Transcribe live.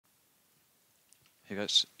Hey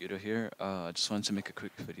guys, Yudo here. I just wanted to make a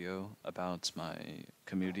quick video about my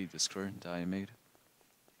community Discord that I made.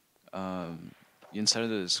 Um, Inside of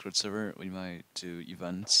the Discord server, we might do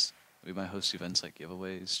events. We might host events like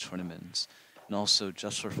giveaways, tournaments, and also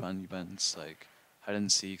just for fun events like hide and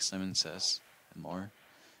seek, Simon Says, and more.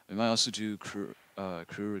 We might also do crew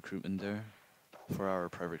recruitment there for our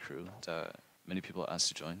private crew that many people asked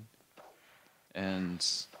to join, and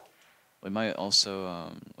we might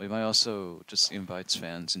also just invite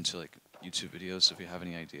fans into like YouTube videos if you have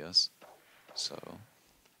any ideas. So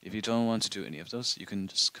if you don't want to do any of those, you can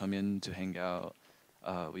just come in to hang out.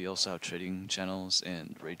 We also have trading channels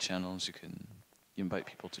and raid channels. You can invite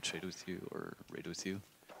people to trade with you or raid with you.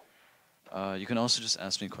 You can also just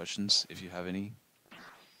ask me questions if you have any.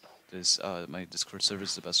 My Discord server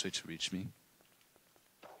is the best way to reach me.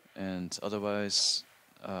 And otherwise,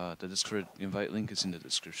 the Discord invite link is in the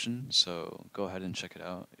description, so go ahead and check it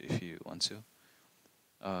out if you want to.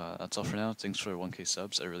 That's all for now. Thanks for 1K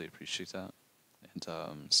subs. I really appreciate that.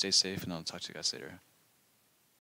 And stay safe, and I'll talk to you guys later.